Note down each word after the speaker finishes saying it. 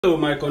Hello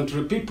my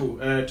country people,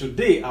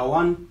 today I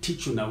want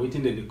teach you now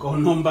wetin dem dey call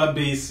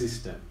number-based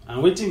system.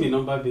 And wetin be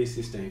number-based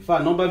system? In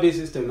fact, number-based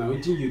system na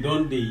wetin you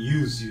don dey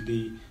use, you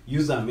dey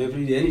use am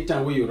every day.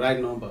 Anytime wey you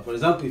write number, for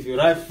example, if you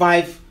write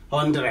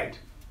 500,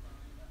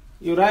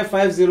 you write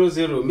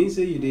 500, mean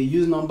say you dey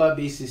use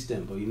number-based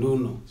system, but you no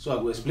know. So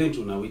I go explain to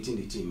you now wetin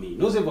the thing mean. You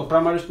know say for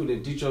primary school they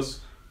teach us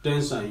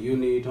tens and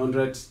unit,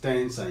 hundreds,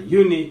 tens and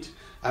unit.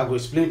 I will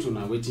explain to you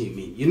now what you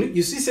mean.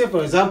 You see, say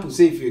for example,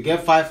 say if you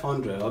get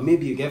 500 or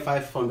maybe you get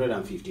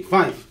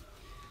 555.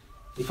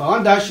 If I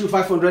want dash you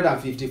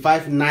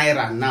 555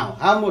 naira now,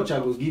 how much I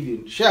will give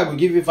you? Sure, I will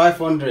give you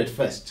 500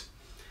 first.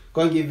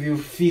 Can't give you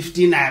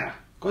 50 naira.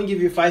 Can't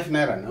give you 5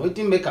 naira now. We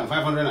think make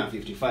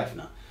 555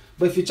 now.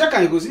 But if you check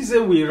and you go see, say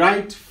we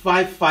write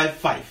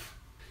 555.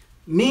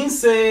 Means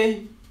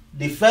say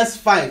the first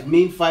 5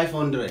 mean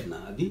 500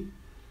 now, abi?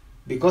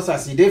 Because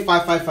as e dey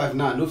 555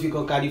 now, no fit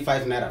come carry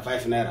 5 naira,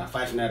 5 naira,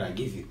 5 naira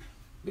give you.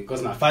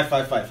 Because na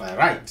 555 I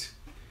write.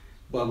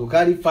 But I go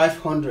carry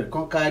 500,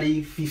 come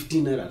carry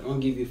 50 naira, come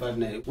give you 5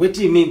 naira.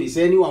 Wetin e mean be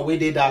say anyone wey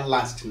dey that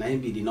last, na im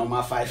be the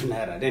normal 5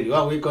 naira. Then the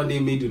one wey come dey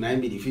middle, na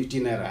im be the 50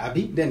 naira.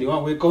 Abi? Then the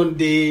one wey come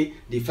dey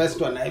the first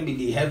one, na im be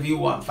the heavy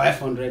one,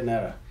 500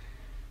 naira.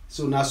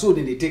 So na so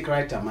they take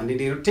write am, and then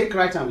they take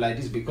write am like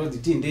this because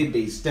the thing dey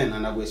base 10,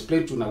 and I will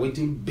explain to you now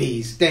wetin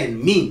base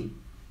 10 mean.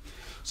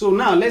 So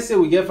now let's say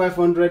we get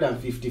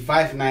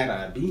 555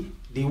 naira, abi?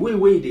 The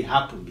way they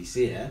happen be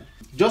say,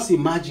 just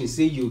imagine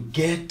say you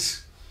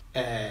get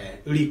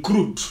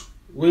recruit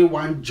wey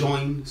wan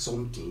join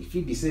something. If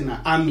it be say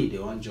na army they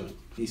wan join.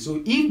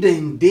 So if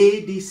dem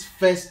dey this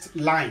first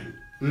line,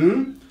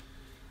 and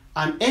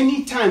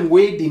anytime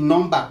wey the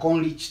number come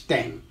reach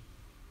 10,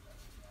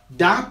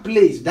 that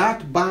place,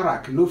 that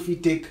barrack no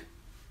fit take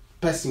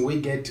person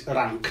wey get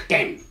rank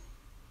 10.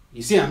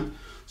 You see am?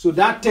 So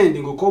that 10,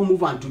 they go come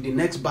move on to the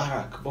next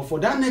barrack. But for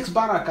that next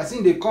barrack, I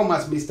think they come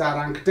as Mr.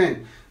 Rank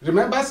 10.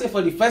 Remember, say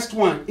for the first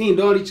one, he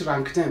don't reach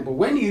rank 10. But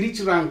when he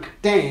reach rank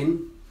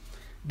 10,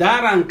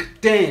 that rank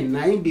 10,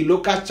 now he be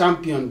local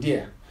champion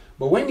there.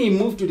 But when he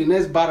move to the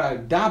next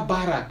barrack, that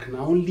barrack,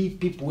 now only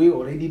people who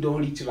already don't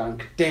reach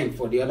rank 10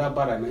 for the other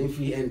barrack, now if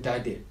he enter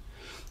there.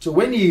 So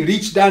when he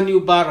reach that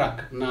new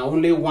barrack, now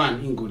only one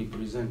he go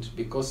represent.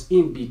 Because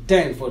he be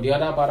 10 for the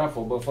other barrack,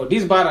 but for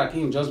this barrack,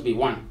 he just be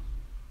 1.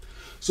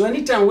 So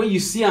anytime when you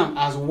see him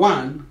as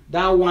 1,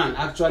 that 1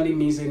 actually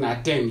means in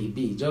a 10 he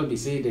be. Just be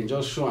say then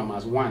just show him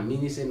as 1,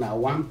 meaning say now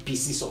 1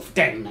 pieces of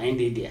 10 9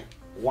 day there.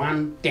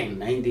 1 10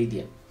 9 day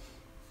there.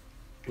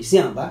 You see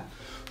him, ba?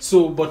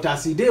 So but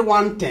as he day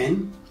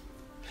 110,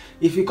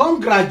 if you can't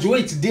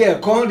graduate there,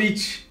 can't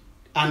reach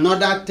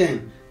another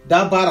 10.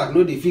 That barrack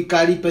no dey fit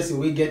carry person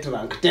wey get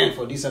rank 10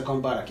 for this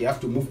second barrack. You have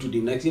to move to the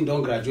next. You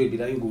don't graduate, but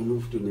then you go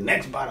move to the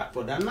next barrack.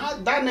 For that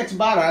next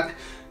barrack,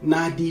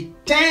 now the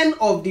 10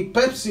 of the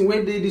person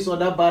wey dey this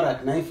other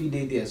barrack, now if you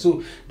dey there.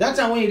 So that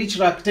time when you reach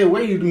rank 10,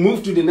 when you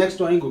move to the next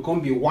one, you go come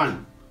be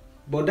 1.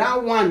 But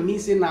that 1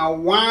 means say now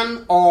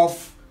 1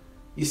 of,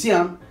 you see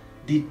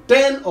the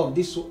 10 of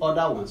this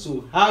other one.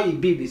 So how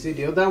it be? They say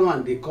the other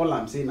one they call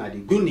them say now the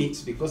units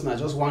because now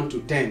just 1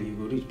 to 10 you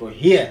go reach. But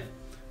here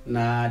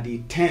na the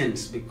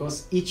tens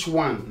because each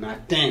one na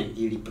 10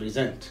 it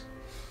represent.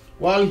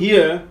 While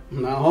here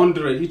na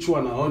 100, each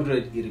one na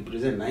 100 it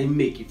represent. Now it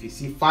make, if you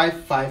see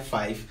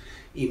 555,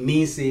 it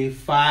means say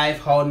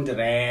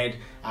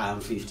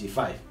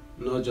 555,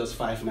 not just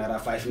 5 naira,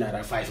 5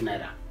 naira, 5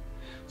 naira.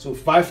 So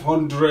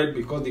 500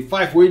 because the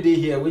 5 way they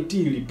here what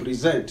it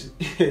represent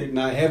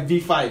na heavy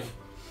 5.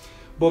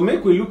 But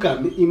make we look at,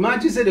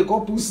 imagine say they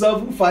call put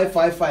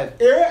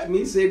 7555.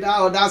 Means say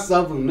that other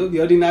 7, no be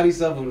ordinary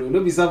 7, no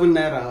be 7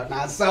 naira,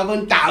 na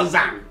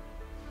 7,000.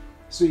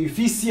 So if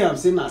you see I'm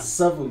saying na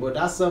 7, but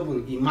that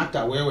 7 it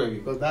matter well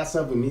because that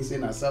 7 means say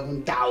na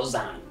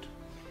 7,000.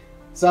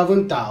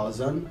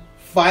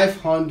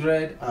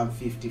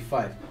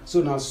 7,555.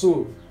 So now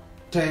so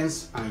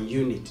tens and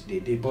unit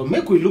they. But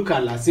make we look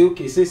at like say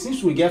okay, say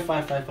since we get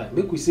 555,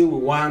 make we say we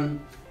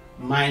want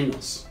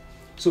minus.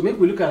 So make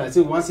we look at it,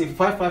 say we want to say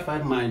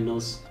 555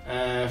 minus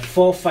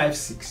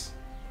 456.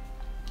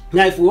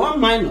 Now if we want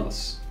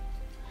minus,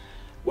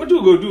 what do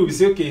we go do? We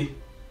say okay,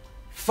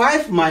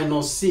 5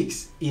 minus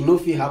 6, it no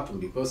fit happen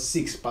because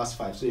 6 pass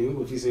 5. So you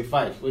go to say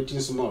 5,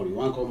 waiting small, you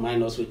want to come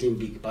minus waiting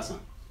big person.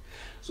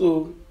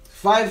 So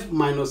 5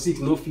 minus 6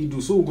 no fit do.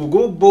 So we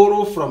go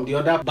borrow from the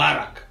other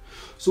barrack.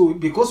 So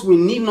because we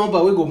need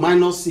number we go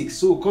minus 6.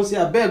 So we can say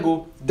abeg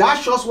go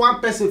dash us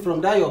one person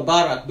from that your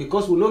barrack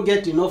because we no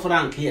get enough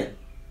rank here.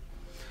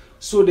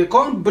 So they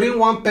can't bring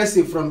one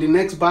person from the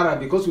next barrack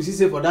because we see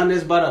say for that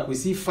next barrack we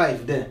see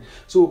 5 there.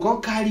 So we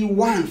can't carry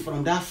 1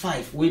 from that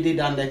 5 we did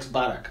that next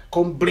barrack.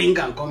 Come bring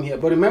and come here.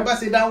 But remember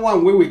say that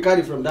one where we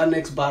carry from that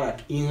next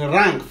barrack in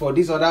rank for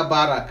this other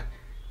barrack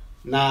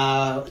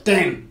now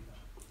 10.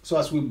 So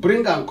as we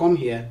bring and come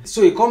here,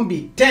 so it can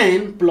be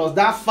 10 plus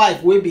that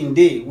 5 we been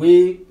there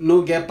we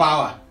no get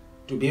power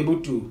to be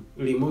able to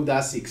remove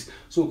that 6.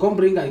 So we come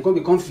bring and it can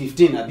become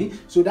 15, abi.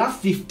 So that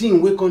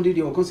 15 we can do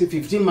the, we can say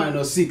 15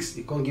 minus 6,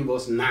 it can give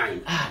us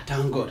 9.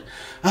 Thank God.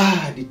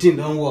 The thing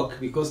don't work,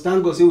 because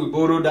thank God say we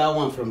borrow that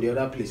one from the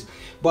other place.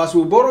 But as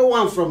we borrow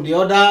one from the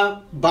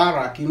other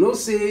barrack, you know,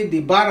 say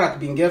the barrack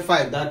been get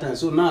 5 that time.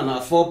 So now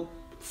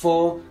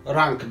 4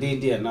 rank they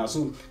there now.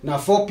 So now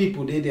 4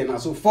 people they there now.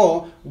 So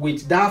 4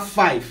 with that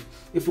 5.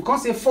 If we can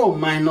say 4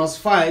 minus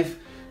 5,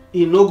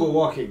 it no go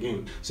work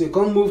again. So you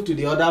can move to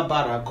the other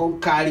barrack,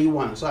 come carry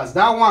 1. So as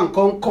that one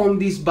come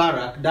this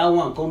barrack, that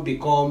one come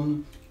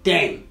become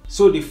 10.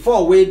 So the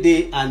 4 way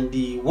there and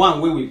the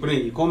 1 way we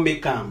bring, you can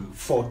make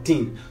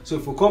 14. So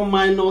if we come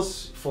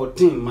minus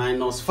 14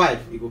 minus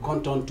 5, it will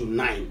come turn to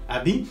 9.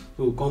 Abi,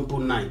 we will come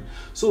put 9.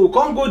 So we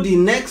can go the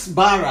next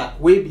barrack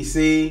where we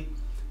say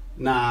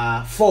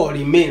na 4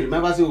 remain.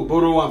 Remember, say we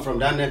borrow 1 from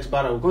that next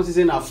barrack. We can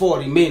say na 4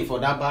 remain for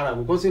that barrack.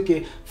 We can say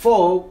okay,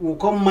 4 will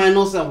come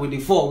minus and with the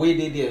 4 way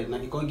they there. Now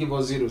it can give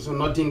us 0. So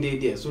nothing they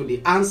there. So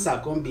the answer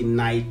can be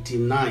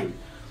 99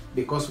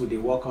 because we dey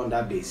work on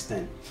that base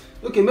 10.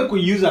 Okay, make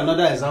we use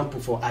another example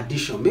for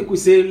addition. Make we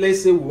say,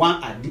 let's say we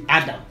want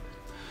add.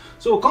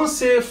 So we can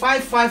say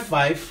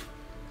 555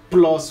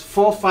 plus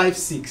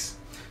 456.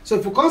 So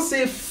if we can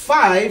say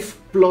 5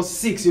 plus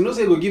 6, you know,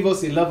 say it will give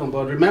us 11.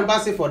 But remember,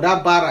 say for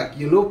that barrack,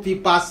 you know,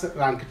 people pass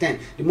rank 10.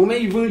 The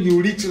moment even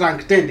you reach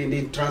rank 10, then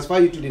they transfer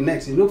you to the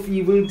next. You know, if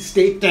you even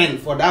stay 10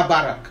 for that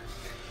barrack.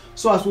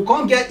 So as we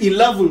can't get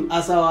 11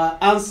 as our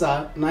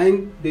answer,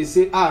 9, they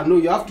say, no,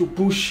 you have to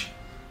push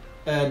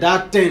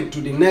that 10 to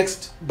the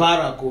next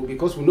barrack,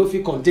 because we know if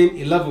you contain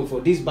 11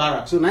 for this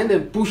barrack. So now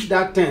then push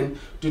that 10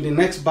 to the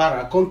next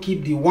barrack, can't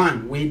keep the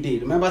 1 way there.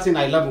 Remember saying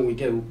 11 we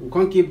get, we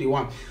can't keep the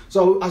 1.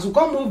 So as we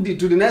can't move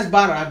to the next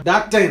barrack,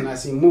 that 10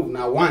 as you move,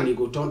 now 1 you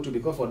go turn to,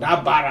 because for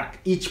that barrack,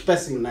 each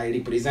person now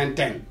represent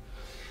 10.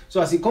 So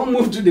as you can't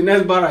move to the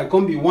next barrack, it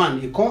can't be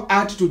 1, you can't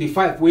add to the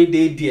 5 way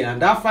there,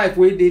 and that 5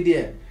 way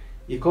there,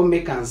 you can't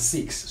make an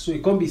 6. So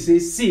it can't be say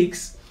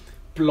 6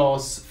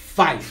 plus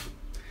 5.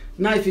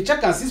 Now, if you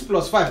check and 6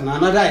 plus 5, now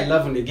another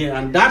 11 again.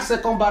 And that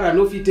second barrack,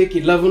 no, if you take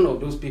 11 of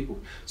those people.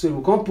 So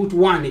we can put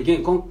 1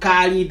 again, can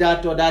carry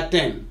that other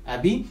 10.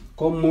 Abi,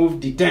 can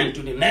move the 10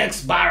 to the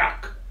next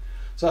barrack.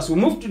 So as we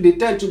move to the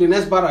 10 to the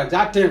next barrack,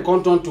 that 10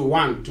 can turn to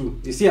 1 too.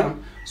 You see?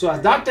 So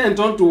as that 10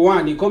 turn to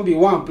 1, it can be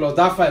 1 plus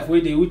that 5,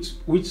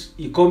 which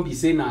it can be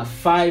saying now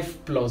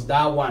 5 plus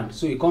that 1.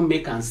 So it can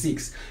make an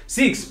 6.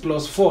 6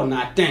 plus 4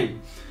 now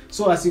 10.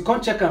 So as you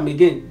can't check them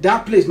again,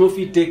 that place no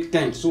fit take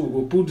 10. So we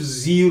will put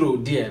 0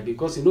 there,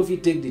 because you no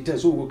fit take the 10.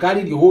 So we will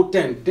carry the whole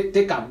 10.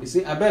 Take them. We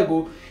say, I beg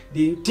go,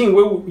 the thing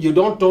where you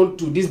don't turn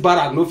to this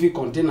barrack no fit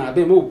contain. I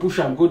beg we push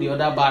them go the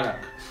other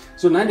barrack.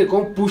 So now they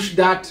can't push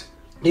that.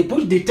 They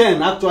push the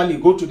 10 actually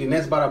go to the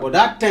next barrack, but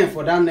that 10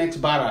 for that next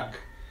barrack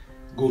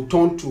go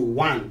turn to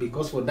 1,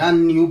 because for that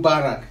new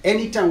barrack,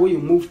 anytime when you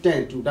move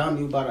 10 to that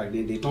new barrack,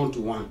 they turn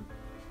to 1.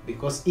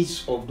 Because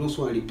each of those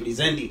one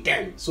represent the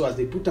 10. So as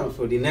they put them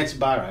for the next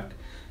barrack,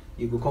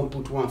 you go come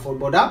put 1 for.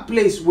 But that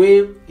place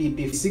where it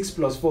be 6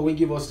 plus 4 we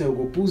give us 10,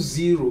 we go put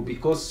 0,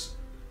 because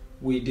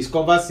we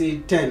discover say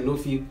 10 no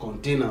fit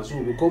container. So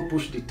we come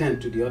push the 10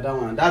 to the other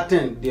one. That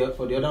 10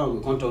 for the other one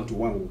we come turn to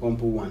 1, we come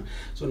put 1.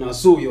 So now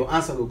so your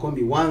answer will come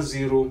be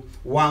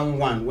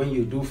 1011 when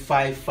you do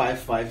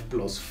 555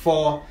 plus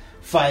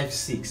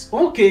 456.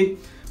 Okay.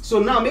 So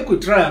now make we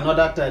try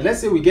another time. Let's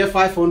say we get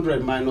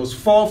 500 minus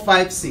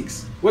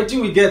 456. What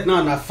do we get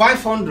now? Now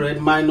 500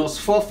 minus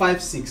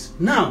 456.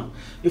 Now,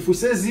 if we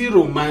say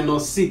 0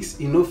 minus 6,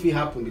 it no fit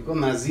happen, because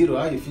now 0,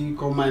 if you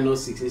come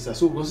minus 6,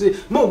 so we go say,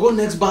 no, go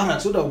next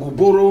barrack, so that we go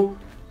borrow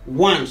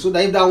 1. So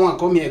that if that 1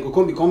 come here, it go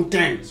come become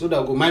 10. So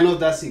that we go minus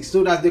that 6.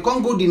 So that they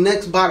can't go the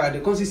next barrack, they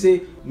can't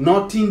say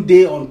nothing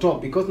there on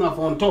top, because now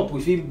for on top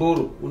we feel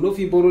borrow. We no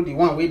fit borrow the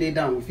one way they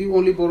down. We feel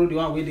only borrow the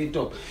one way they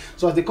top.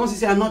 So as they can't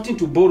say nothing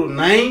to borrow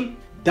 9.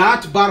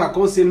 That barrack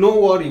can say no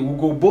worry, we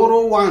go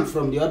borrow 1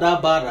 from the other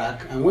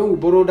barrack, and when we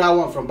borrow that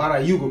 1 from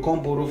barrack, you go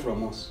come borrow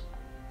from us.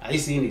 Are you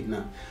seeing it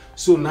now?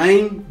 So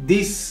 9,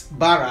 this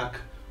barrack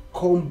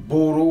come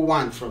borrow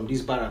 1 from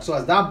this barrack. So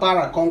as that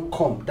barrack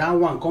come, that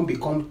 1 come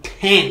become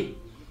 10.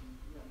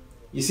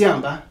 You see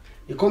Amba?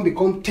 It come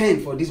become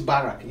 10 for this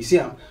barrack. You see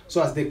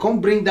So as they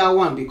come bring that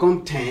 1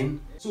 become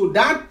 10. So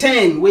that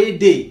 10 way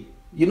they,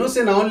 you know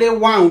say now only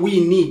 1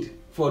 we need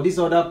for this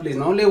other place.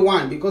 Now only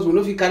 1, because we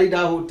know if you carry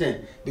that whole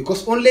 10,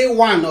 because only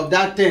 1 of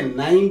that 10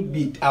 9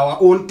 be our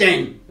own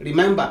 10.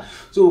 Remember,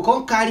 so we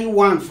can't carry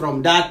 1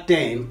 from that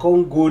 10,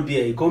 can't go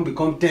there, it can't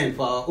become 10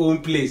 for our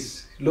own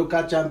place.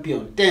 Local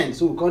champion 10,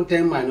 so we can't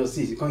 10 minus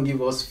 6, it can't give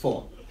us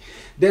 4.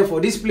 Then for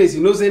this place,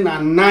 you know say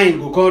now 9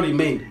 go can't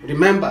remain.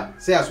 Remember,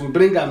 say as we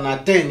bring them now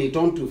 10, it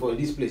turn to for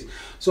this place.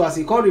 So as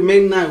it can't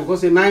remain 9, we can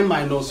say 9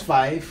 minus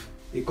 5,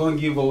 it can't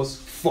give us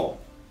 4.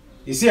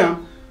 You see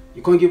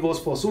you can't give us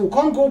 4. So we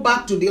can't go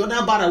back to the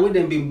other barrack where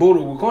them been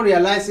borrow. We can't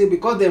realize it,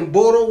 because them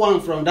borrow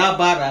 1 from that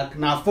barrack,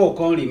 now 4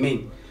 can't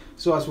remain.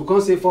 So as we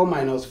can't say 4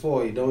 minus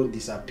 4, it don't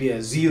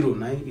disappear. 0,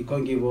 now it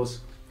can't give us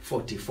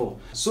 44.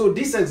 So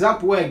this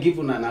example where I give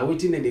you now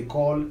wetin they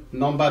call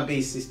number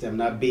based system.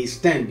 Now base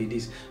 10 be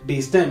this.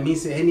 Base 10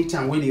 means say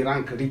anytime when the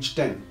rank reach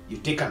 10, you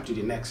take them to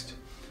the next.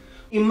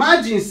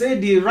 Imagine say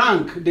the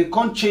rank they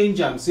can't change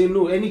and say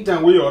no,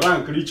 anytime when your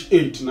rank reach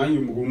 8, now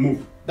you go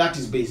move. That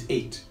is base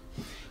 8.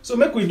 So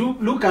make we do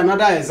look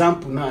another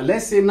example now.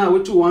 Let's say now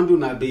what you want to do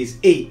now base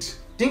 8.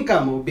 Think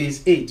I'm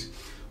base 8.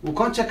 We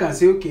can check and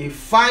say okay,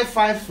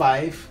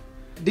 555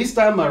 this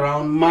time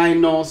around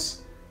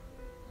minus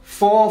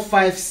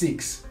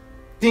 456.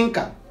 Think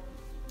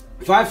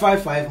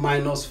 555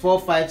 minus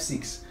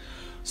 456.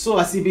 So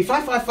as it be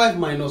 555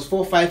 minus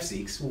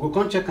 456, we go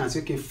come check and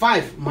say okay,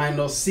 5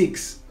 minus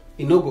 6.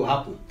 It no go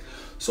happen.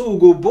 So we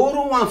go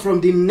borrow one from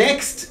the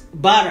next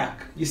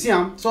barrack. You see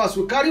am? So as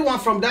we carry one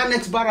from that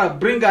next barrack,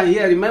 bring am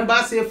here. Remember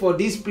say for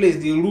this place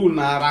the rule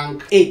na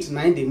rank 8,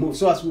 9 they move.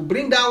 So as we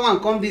bring that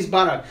one come this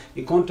barrack,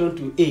 it come turn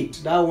to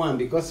 8. That one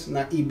because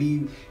na it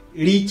be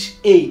reach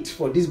 8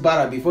 for this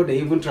barrack before they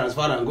even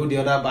transfer and go the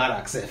other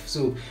barrack self.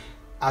 So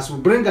as we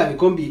bring am, it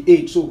come be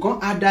 8. So we come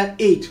add that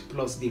 8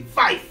 plus the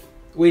 5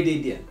 wey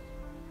dey there.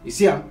 You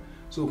see am?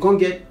 So we can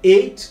get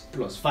 8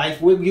 plus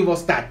 5 will give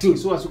us 13.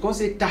 So as we can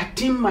say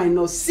 13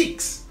 minus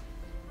 6.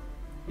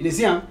 You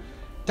see,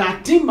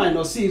 13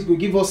 minus 6 will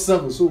give us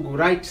 7. So we will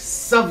write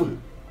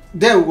 7.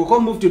 Then we will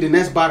come move to the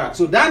next barrack.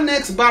 So that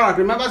next barrack,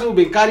 remember so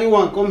we been carry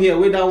one, come here,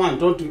 with that one,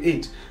 turn to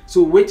 8.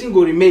 So waiting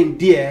will remain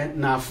there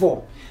now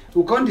 4. So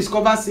we can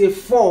discover say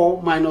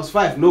 4 minus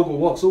 5 no go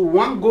work. So we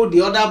want go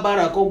the other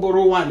barrack, go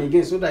borrow one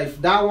again. So that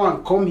if that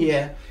one come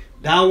here,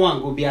 that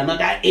one will be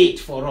another 8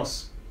 for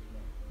us.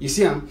 You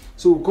see,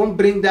 so we can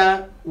bring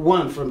that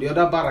one from the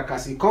other barrack.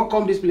 As it can't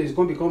come this place, it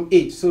can become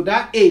 8. So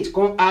that 8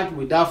 can add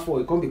with that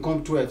 4, it can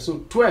become 12.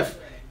 So 12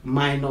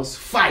 minus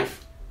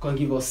 5 can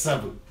give us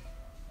 7.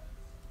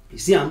 You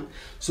see,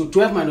 so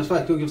 12 minus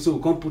 5 can give, so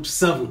we can put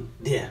 7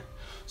 there.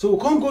 So we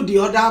can go the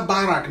other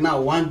barrack now.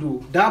 One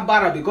do that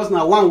barrack because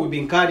now 1 we've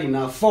been carrying,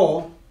 now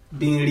 4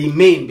 been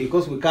remain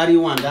because we carry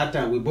 1 that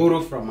time we borrow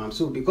from them.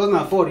 So because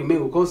now 4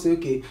 remain, we can say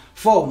okay,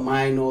 4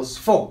 minus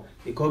 4.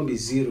 It can be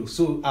 0.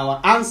 So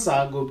our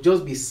answer will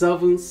just be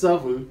 7,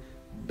 7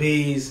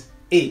 base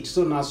 8.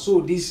 So now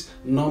so this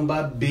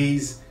number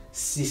base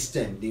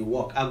system they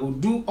work. I will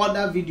do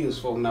other videos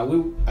for now.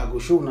 I will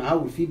show now how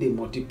we feed the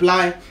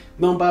multiply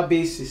number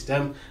base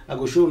system. I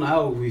will show now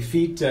how we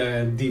feed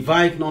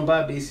divide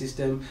number base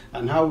system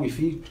and how we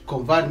feed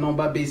convert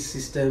number base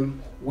system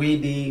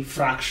with the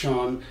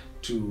fraction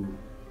to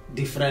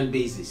different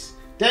bases.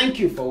 Thank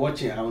you for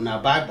watching. I will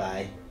now bye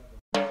bye.